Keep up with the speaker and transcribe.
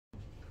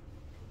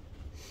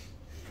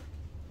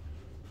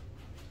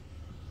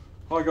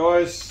Hi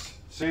guys,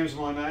 Sam's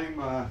my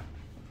name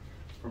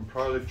from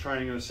Pro Lift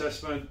Training and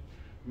Assessment.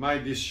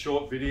 Made this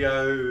short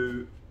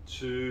video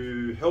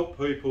to help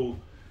people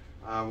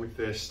with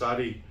their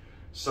study.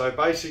 So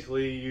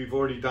basically you've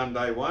already done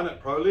day one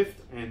at Pro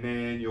Lift and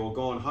then you're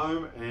gone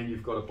home and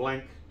you've got a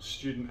blank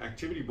student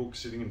activity book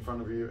sitting in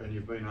front of you and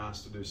you've been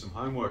asked to do some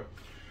homework.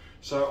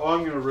 So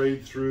I'm going to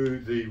read through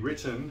the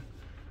written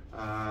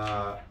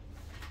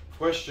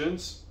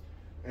questions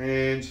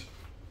and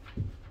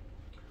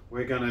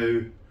we're going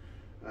to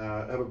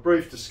have a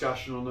brief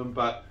discussion on them,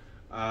 but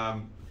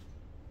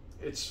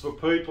it's for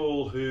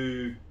people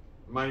who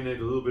may need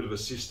a little bit of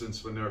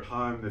assistance when they're at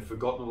home. They've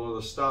forgotten a lot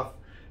of the stuff.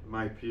 It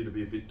may appear to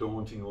be a bit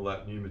daunting, all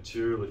that new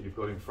material that you've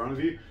got in front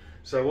of you.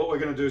 So what we're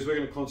going to do is we're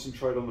going to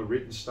concentrate on the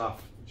written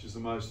stuff, which is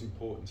the most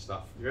important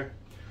stuff. Yeah.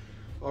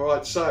 All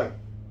right. So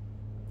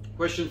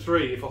question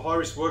 3: if a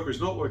high-risk worker is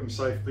not working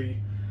safely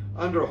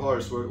under a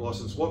high-risk work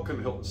license, what can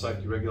the health and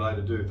safety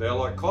regulator do? They're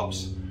like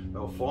cops.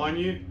 They'll fine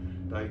you.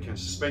 They can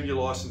suspend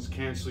your license,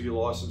 cancel your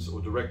license,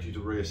 or direct you to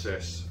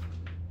reassess.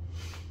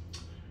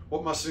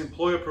 What must an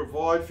employer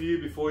provide for you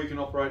before you can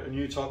operate a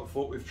new type of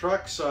forklift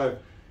truck? So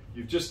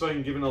you've just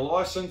been given a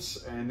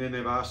license and then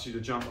they've asked you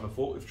to jump on a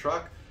forklift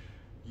truck.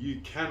 You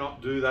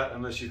cannot do that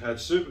unless you've had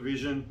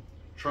supervision,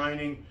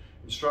 training,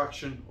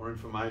 instruction, or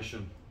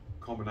information,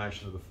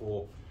 combination of the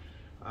four.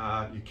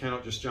 You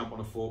cannot just jump on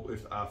a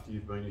forklift after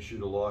you've been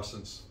issued a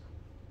license.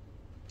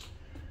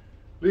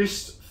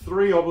 List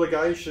 3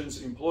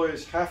 obligations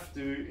employers have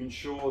to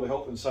ensure the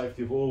health and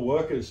safety of all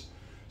workers.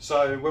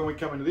 So when we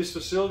come into this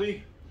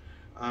facility,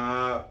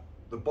 the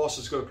boss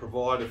has got to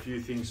provide a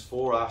few things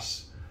for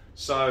us.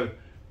 So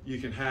you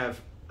can have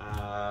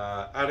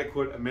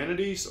adequate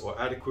amenities or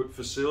adequate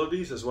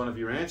facilities as one of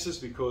your answers,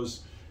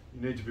 because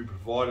you need to be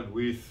provided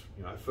with,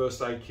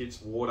 first aid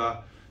kits, water,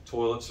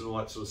 toilets, and all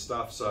that sort of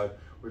stuff. So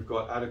we've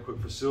got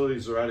adequate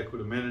facilities or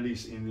adequate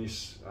amenities in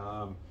this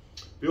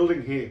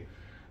building here.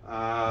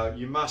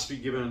 You must be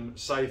given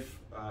safe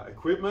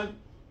equipment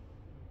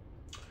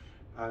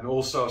and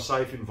also a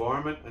safe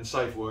environment and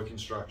safe work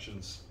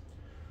instructions.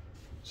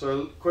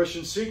 So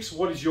question 6,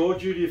 what is your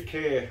duty of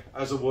care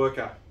as a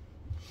worker?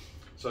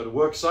 So to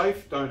work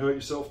safe, don't hurt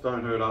yourself,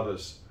 don't hurt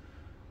others.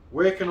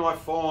 Where can I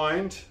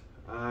find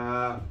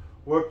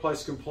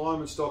workplace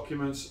compliance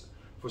documents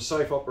for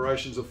safe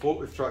operations of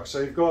forklift trucks? So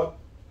you've got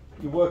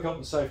your Work Health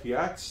and Safety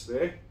Acts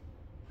there.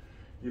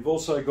 You've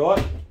also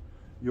got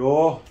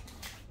your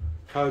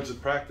codes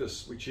of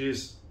practice, which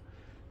is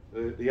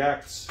the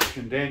acts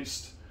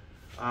condensed.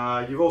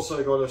 You've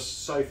also got a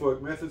safe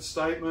work method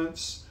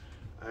statements,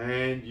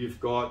 and you've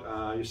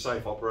got your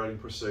safe operating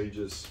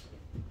procedures.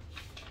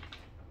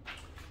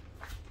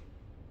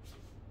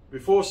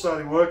 Before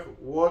starting work,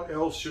 what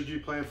else should you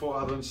plan for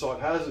other than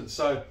site hazards?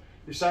 So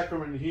this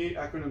acronym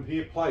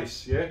here,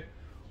 PLACE, yeah?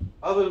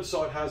 Other than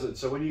site hazards.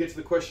 So when you get to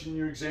the question in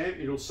your exam,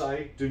 it'll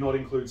say, do not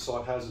include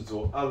site hazards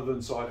or other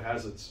than site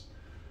hazards.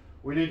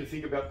 We need to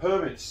think about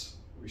permits.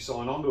 We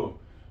sign on to them.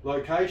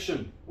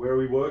 Location, where are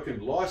we working?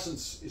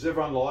 License, is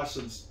everyone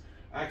licensed?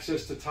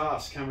 Access to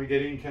tasks, can we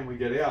get in, can we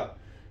get out?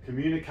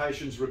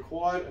 Communications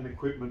required and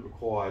equipment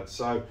required.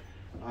 So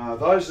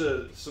those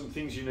are some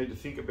things you need to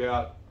think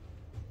about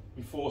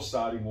before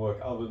starting work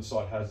other than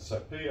site hazards.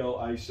 So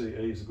PLACE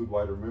is a good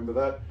way to remember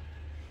that.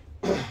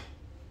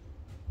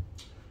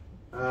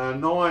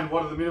 9,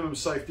 what are the minimum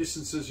safe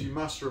distances you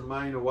must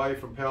remain away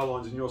from power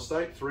lines in your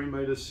state? 3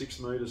 metres, 6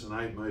 metres and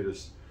 8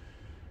 metres.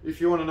 If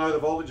you want to know the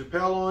voltage of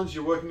power lines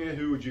you're working there,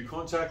 who would you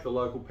contact? The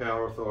local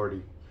power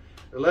authority.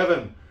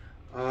 11,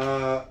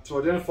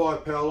 to identify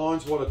power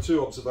lines, what are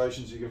 2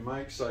 observations you can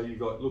make? So you've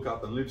got look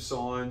up and live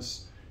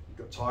signs, you've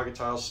got tiger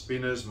tails,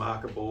 spinners,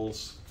 marker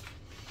balls.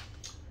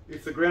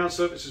 If the ground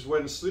surface is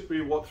wet and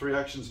slippery, what 3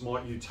 actions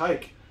might you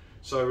take?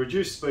 So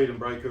reduce speed and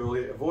brake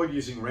early, avoid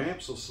using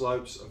ramps or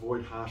slopes,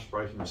 avoid harsh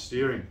braking or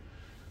steering.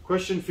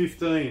 Question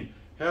 15,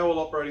 how will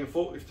operating a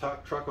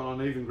forklift truck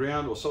on uneven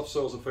ground or soft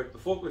soils affect the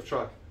forklift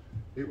truck?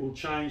 It will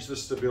change the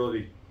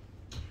stability.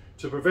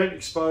 To prevent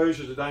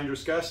exposure to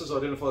dangerous gases,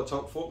 identify the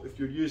type of forklift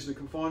you would use in a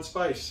confined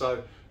space,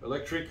 so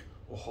electric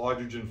or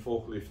hydrogen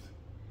forklift.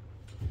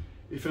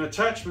 If an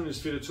attachment is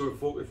fitted to a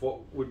forklift,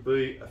 what would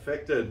be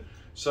affected?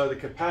 So the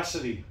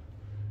capacity.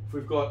 If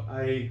we've got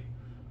a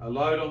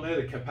load on there,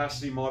 the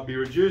capacity might be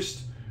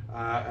reduced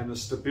and the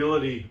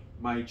stability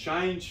may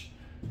change,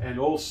 and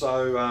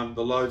also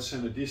the load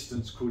center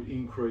distance could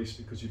increase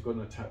because you've got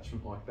an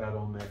attachment like that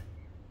on there.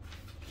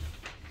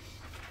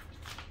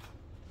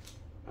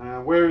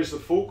 Where is the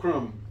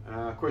fulcrum?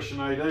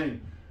 Question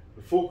 18.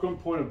 The fulcrum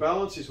point of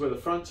balance is where the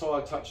front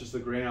tyre touches the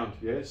ground.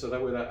 Yeah, so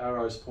that's where that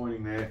arrow is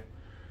pointing there.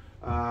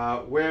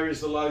 Where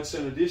is the load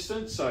center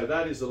distance? So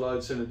that is the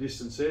load center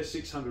distance there,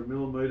 600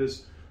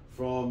 millimeters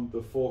from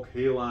the fork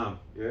heel arm.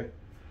 Yeah.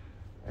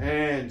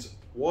 And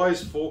why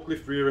is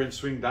forklift rear end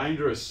swing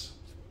dangerous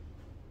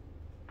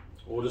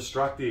or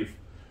destructive?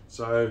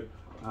 So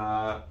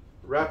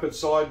rapid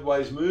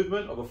sideways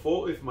movement of a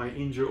forklift may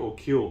injure or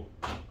kill.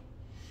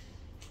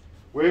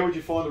 Where would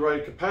you find the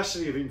rated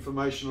capacity of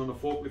information on the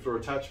forklift or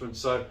attachment?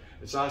 So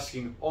it's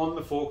asking on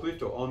the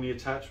forklift or on the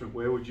attachment,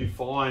 where would you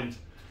find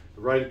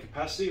the rated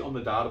capacity on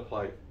the data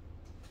plate?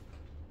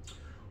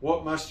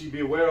 What must you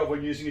be aware of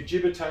when using a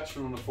jib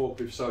attachment on the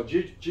forklift? So a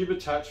jib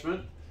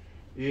attachment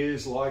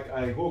is like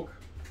a hook.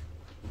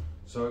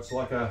 So it's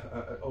like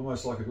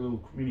almost like a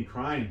little mini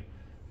crane.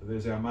 So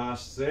there's our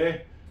masts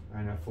there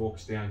and our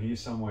forks down here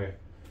somewhere.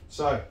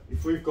 So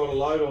if we've got a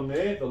load on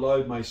there, the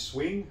load may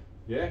swing,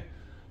 yeah.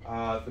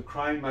 The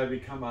crane may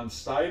become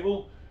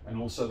unstable and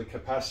also the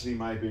capacity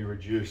may be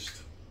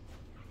reduced.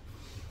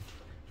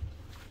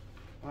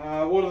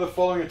 What are the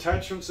following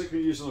attachments that can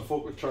be used on a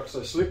forklift truck?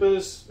 So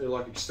slippers, they're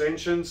like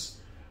extensions,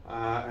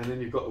 and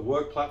then you've got the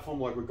work platform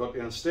like we've got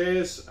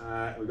downstairs.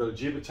 We've got a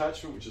jib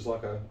attachment, which is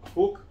like a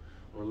hook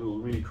or a little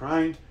mini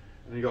crane,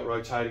 and you've got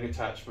rotating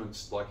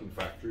attachments like in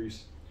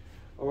factories.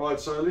 Alright,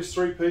 so list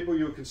 3 people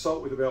you would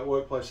consult with about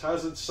workplace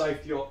hazards: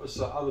 safety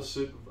officer,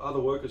 other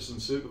workers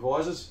and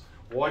supervisors.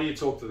 Why do you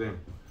talk to them?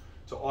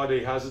 To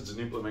ID hazards and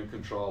implement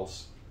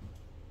controls.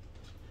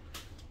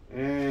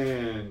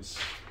 And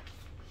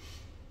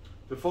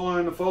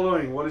define the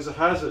following. What is a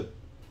hazard?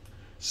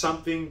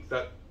 Something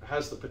that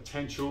has the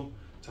potential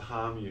to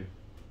harm you.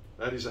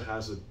 That is a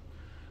hazard.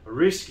 A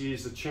risk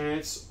is the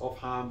chance of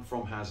harm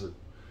from hazard.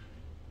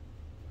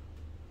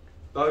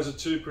 Those are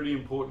 2 pretty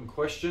important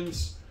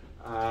questions.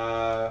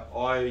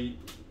 I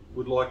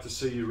would like to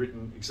see you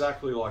written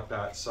exactly like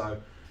that. So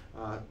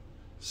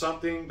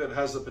something that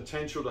has the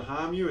potential to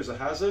harm you is a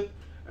hazard,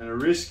 and a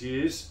risk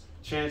is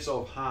chance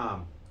of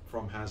harm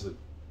from hazard.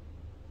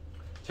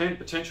 10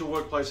 potential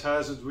workplace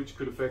hazards which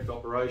could affect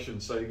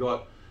operations. So you've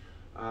got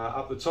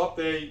up the top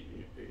there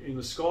in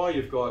the sky,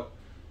 you've got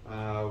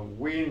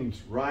wind,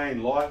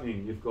 rain,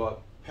 lightning, you've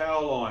got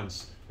power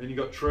lines, then you've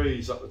got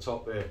trees up the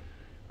top there.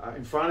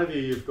 In front of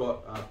you, you've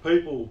got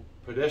people,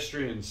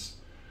 pedestrians,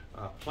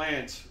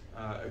 plant,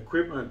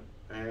 equipment,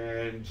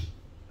 and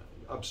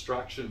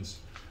obstructions.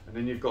 And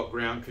then you've got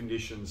ground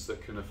conditions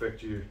that can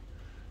affect you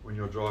when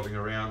you're driving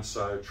around,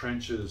 so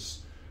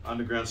trenches,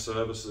 underground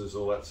services,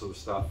 all that sort of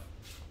stuff.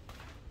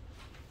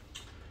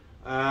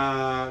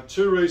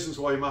 2 reasons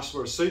why you must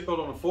wear a seatbelt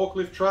on a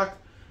forklift truck.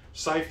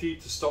 Safety,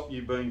 to stop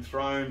you being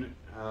thrown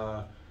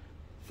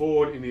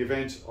forward in the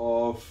event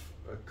of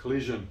a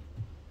collision.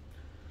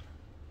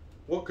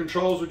 What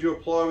controls would you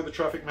apply with the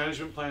traffic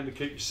management plan to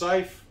keep you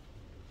safe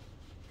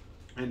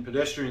and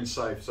pedestrians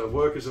safe? So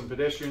workers and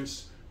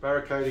pedestrians,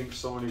 barricading,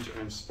 signage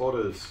and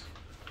spotters.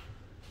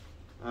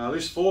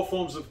 List 4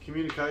 forms of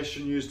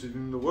communication used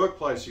in the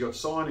workplace. You've got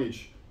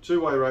signage,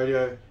 two-way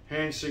radio,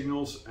 hand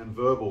signals and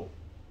verbal.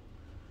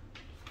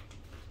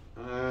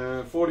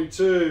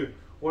 42,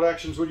 what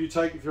actions would you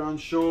take if you're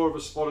unsure of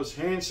a spotter's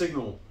hand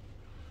signal?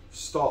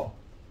 Stop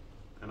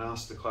and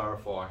ask to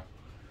clarify.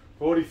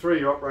 43,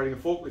 you're operating a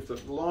forklift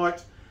at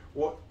night.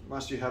 What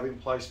must you have in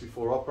place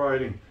before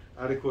operating?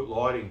 Adequate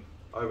lighting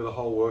over the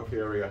whole work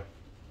area.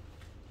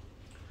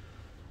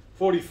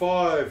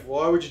 45,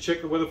 why would you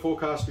check the weather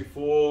forecast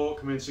before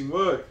commencing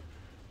work?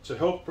 To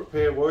help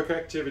prepare work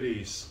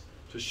activities,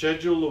 to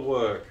schedule the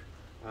work,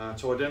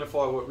 to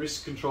identify what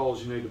risk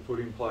controls you need to put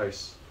in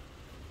place.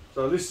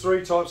 So list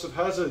 3 types of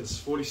hazards.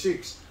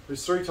 46,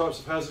 there's 3 types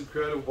of hazard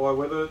created by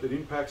weather that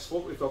impacts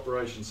forklift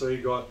operations. So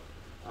you've got,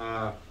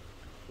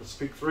 let's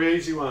pick 3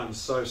 easy ones.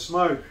 So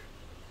smoke,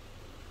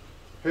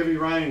 heavy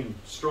rain,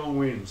 strong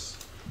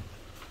winds.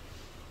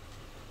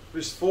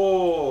 List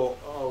 4,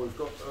 oh, we've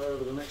got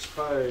over the next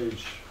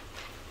page.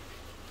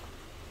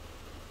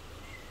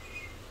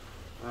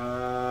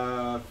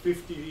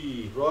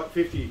 50, right,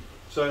 50.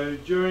 So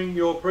during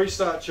your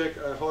pre-start check,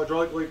 a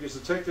hydraulic leak is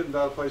detected and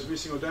data plate is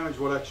missing or damaged.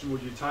 What action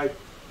would you take?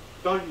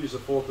 Don't use a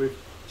forklift,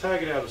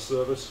 tag it out of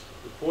service,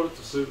 report it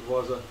to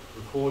supervisor,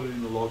 record it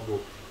in the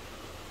logbook.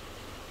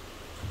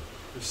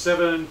 There's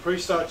 7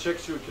 pre-start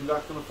checks you would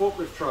conduct on a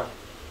forklift truck.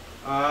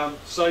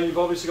 So you've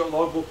obviously got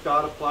logbook,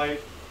 data plate,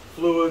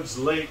 fluids,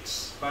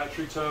 leaks,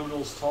 battery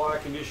terminals, tyre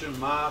condition,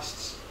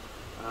 masts,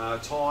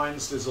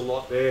 tines. There's a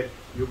lot there.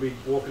 You'll be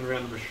walking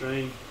around the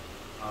machine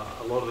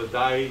a lot of the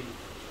day,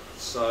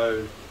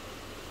 so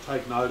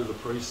take note of the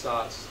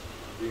pre-starts.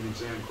 Be an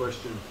exam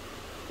question.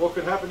 What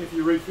could happen if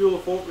you refuel the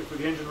forklift with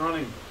the engine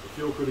running? The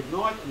fuel could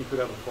ignite and you could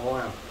have a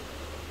fire.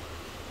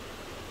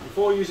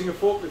 Before using a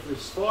forklift,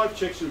 there's 5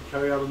 checks you would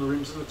carry out on the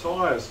rims and the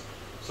tyres.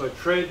 So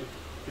tread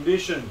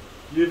condition,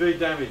 UV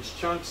damage,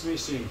 chunks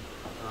missing,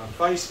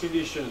 face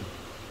condition,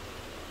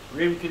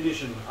 rim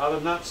condition, are the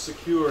nuts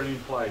secure and in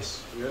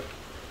place? Yep.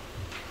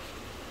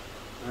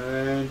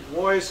 And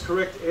why is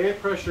correct air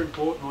pressure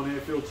important on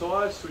air-filled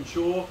tyres? To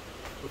ensure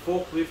the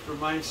forklift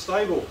remains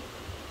stable.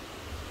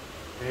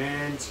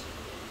 And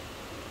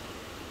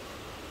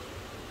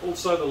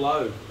also the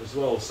load as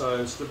well,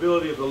 so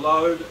stability of the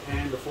load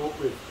and the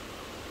forklift.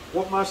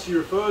 What must you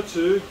refer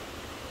to?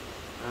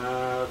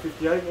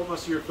 58, what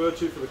must you refer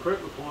to for the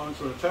correct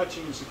requirements when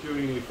attaching and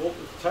securing any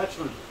forklift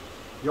attachment?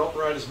 The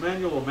operator's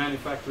manual or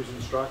manufacturer's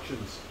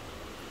instructions.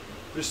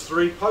 There's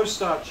 3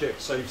 post-start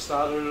checks, so you've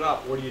started it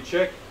up. What do you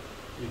check?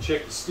 You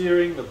check the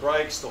steering, the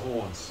brakes, the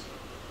horns.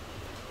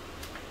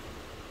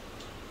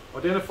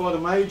 Identify the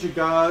major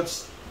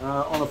guards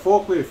on a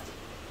forklift.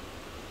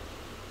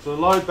 So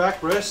the load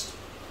backrest,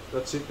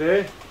 that's it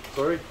there,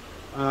 sorry,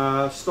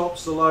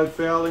 stops the load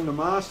fouling the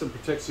mast and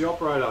protects the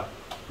operator.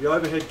 The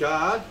overhead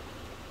guard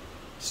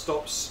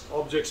stops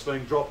objects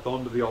being dropped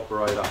onto the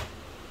operator.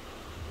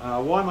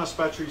 Why must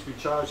batteries be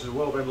charged in a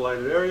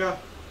well-ventilated area?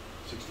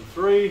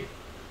 63.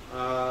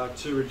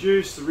 To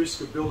reduce the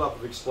risk of build-up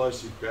of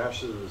explosive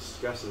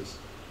gases.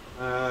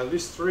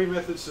 List 3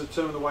 methods to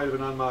determine the weight of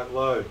an unmarked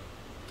load.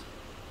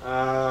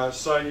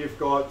 So you've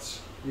got,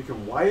 you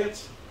can weigh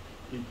it,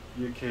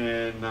 you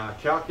can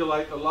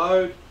calculate the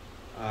load,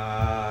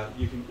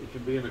 it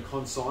can be in a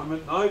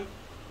consignment note.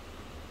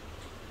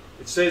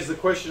 It says, the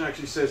question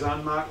actually says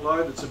unmarked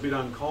load. It's a bit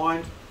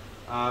unkind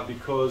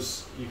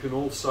because you can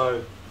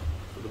also,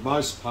 for the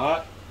most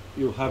part,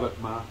 you'll have it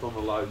marked on the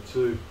load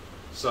too.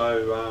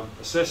 So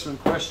assessment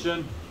question,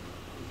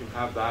 you can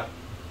have that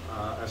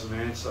as an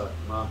answer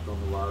marked on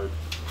the load.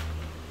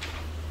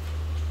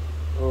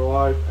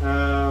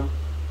 Alright,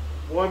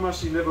 why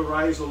must you never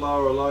raise or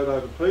lower a load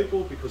over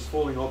people? Because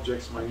falling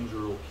objects may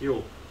injure or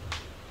kill.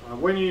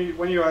 When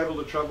you're able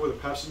to travel with a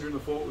passenger in the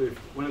forklift,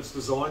 when it's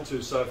designed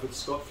to, so if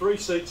it's got 3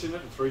 seats in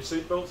it and 3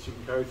 seat belts, you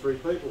can carry 3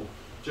 people.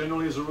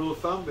 Generally, as a rule of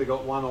thumb, they've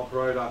got 1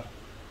 operator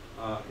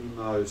in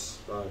those.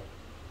 So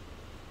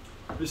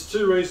there's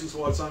 2 reasons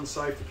why it's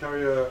unsafe to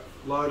carry a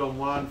load on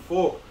one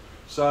fork.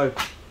 So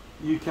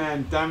you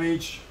can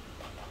damage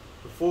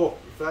the fork.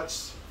 If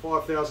that's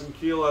 5,000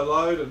 kilo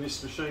load and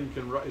this machine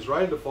is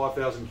rated at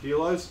 5,000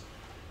 kilos,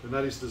 then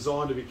that is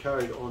designed to be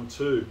carried on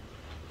 2.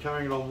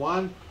 Carrying it on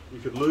 1, you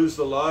could lose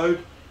the load,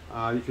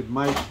 you could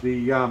make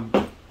the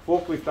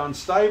forklift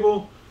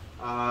unstable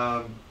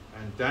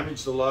and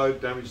damage the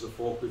load, damage the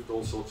forklift,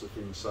 all sorts of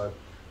things. So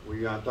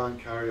we don't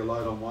carry a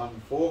load on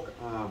 1 fork.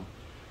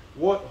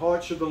 What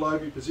height should the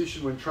load be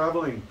positioned when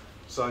travelling?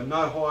 So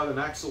no higher than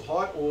axle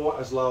height or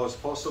as low as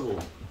possible.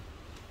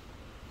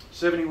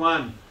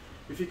 71.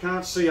 If you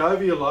can't see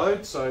over your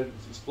load, so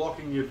it's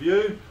blocking your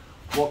view,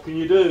 what can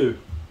you do?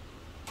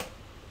 You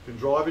can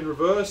drive in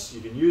reverse,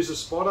 you can use a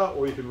spotter,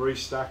 or you can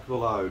restack the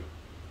load.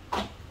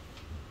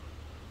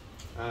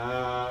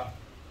 How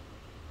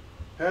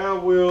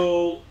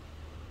will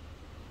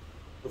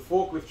the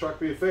forklift truck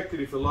be affected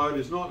if the load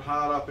is not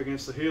hard up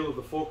against the heel of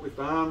the forklift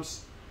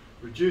arms,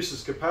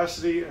 reduces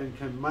capacity and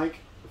can make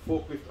the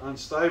forklift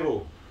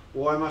unstable?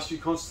 Why must you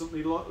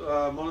constantly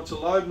monitor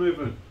load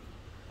movement?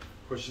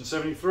 Question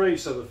 73,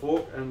 so the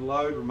fork and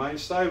load remain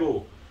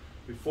stable.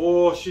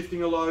 Before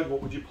shifting a load,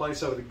 what would you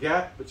place over the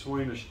gap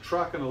between a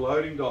truck and a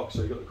loading dock?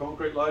 So you've got the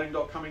concrete loading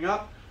dock coming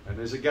up and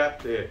there's a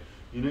gap there.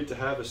 You need to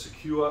have a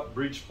secure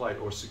bridge plate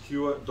or a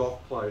secure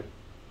dock plate.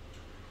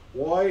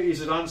 Why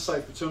is it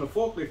unsafe to turn a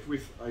forklift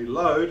with a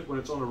load when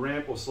it's on a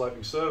ramp or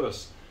sloping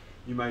surface?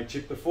 You may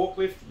tip the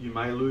forklift, you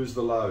may lose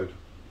the load.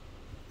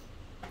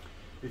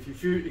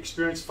 If you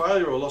experience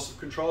failure or loss of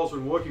controls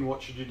when working,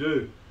 what should you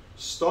do?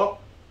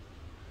 Stop,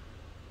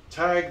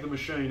 tag the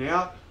machine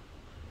out,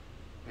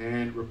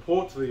 and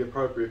report to the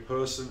appropriate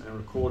person and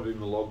record it in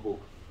the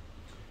logbook.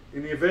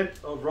 In the event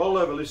of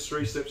rollover, list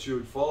 3 steps you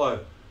would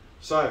follow.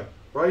 So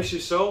brace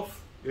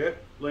yourself,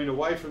 lean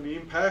away from the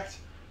impact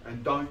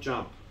and don't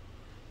jump.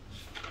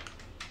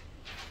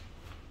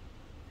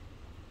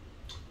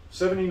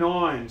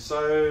 79,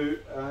 so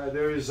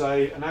there is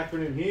an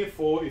acronym here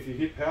for if you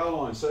hit power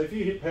lines. So if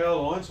you hit power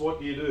lines, what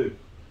do?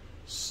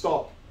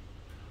 Stop,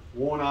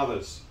 warn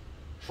others,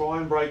 try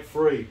and break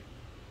free.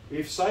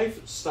 If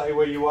safe, stay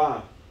where you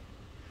are.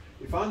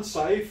 If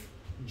unsafe,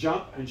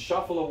 jump and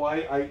shuffle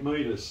away 8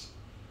 meters.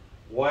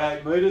 Why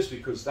 8 meters?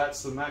 Because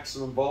that's the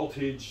maximum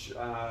voltage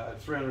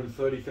at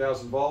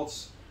 330,000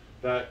 volts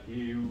that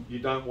you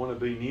don't want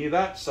to be near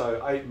that.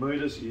 So 8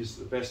 meters is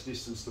the best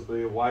distance to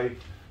be away.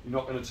 You're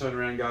not going to turn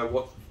around and go,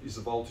 what is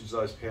the voltage of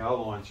those power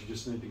lines? You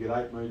just need to get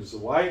 8 meters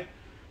away,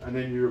 and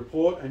then you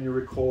report and you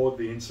record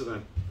the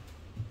incident.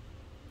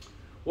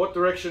 What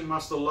direction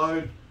must the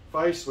load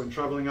face when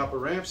traveling up a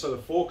ramp? So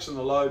the forks and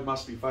the load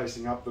must be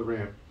facing up the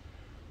ramp.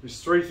 There's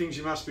 3 things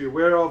you must be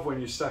aware of when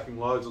you're stacking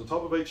loads on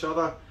top of each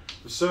other.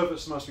 The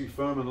surface must be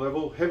firm and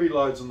level. Heavy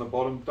loads on the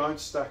bottom, don't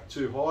stack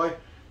too high.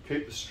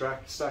 Keep the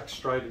stack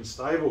straight and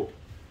stable.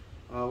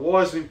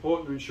 Why is it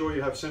important to ensure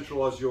you have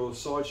centralised your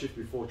side shift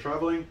before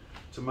travelling?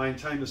 To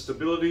maintain the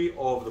stability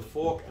of the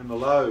fork and the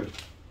load.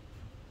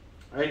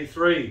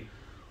 83.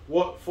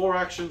 What 4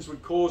 actions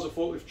would cause a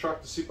forklift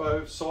truck to tip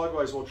over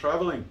sideways while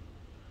travelling?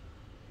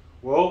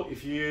 Well,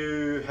 if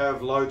you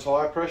have low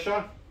tyre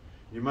pressure,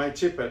 you may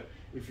tip it.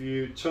 If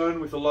you turn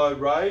with the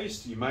load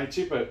raised, you may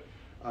tip it.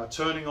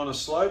 Turning on a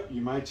slope, you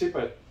may tip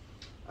it.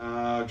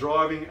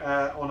 Driving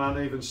on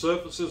uneven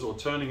surfaces or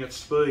turning at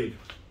speed.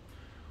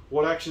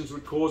 What actions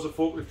would cause a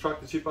forklift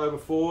truck to tip over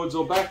forwards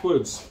or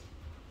backwards?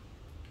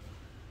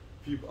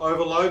 If you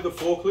overload the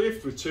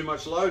forklift with too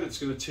much load, it's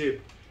going to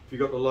tip. If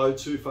you've got the load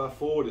too far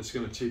forward, it's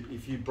going to tip.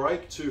 If you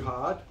brake too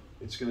hard,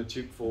 it's going to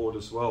tip forward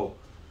as well.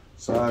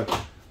 So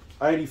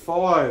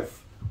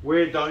 85,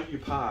 where don't you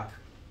park?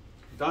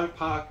 Don't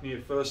park near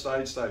first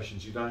aid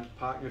stations. You don't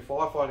park near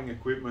firefighting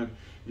equipment.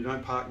 You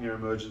don't park near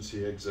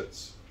emergency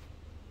exits.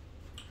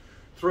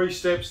 3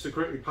 steps to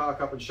correctly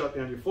park up and shut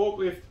down your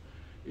forklift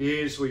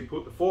is we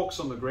put the forks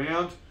on the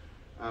ground,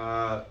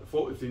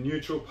 forklift in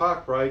neutral,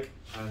 park brake,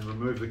 and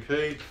remove the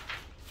key.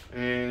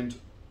 And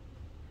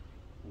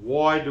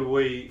why do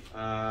we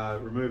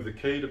remove the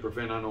key? To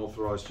prevent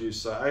unauthorised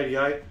use. So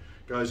 88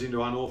 goes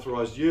into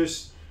unauthorised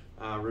use.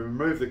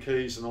 Remove the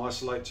keys and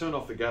isolate, turn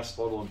off the gas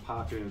bottle and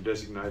park it in a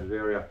designated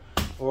area.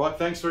 Alright,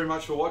 thanks very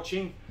much for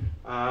watching.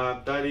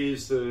 That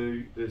is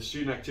the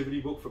student activity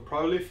book for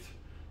Pro Lift,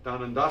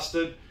 done and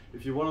dusted.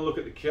 If you want to look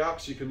at the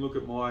calcs, you can look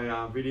at my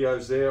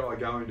videos there. I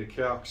go into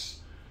calcs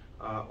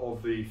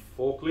of the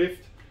forklift.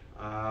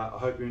 I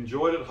hope you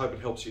enjoyed it. I hope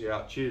it helps you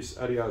out. Cheers,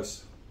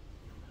 adios.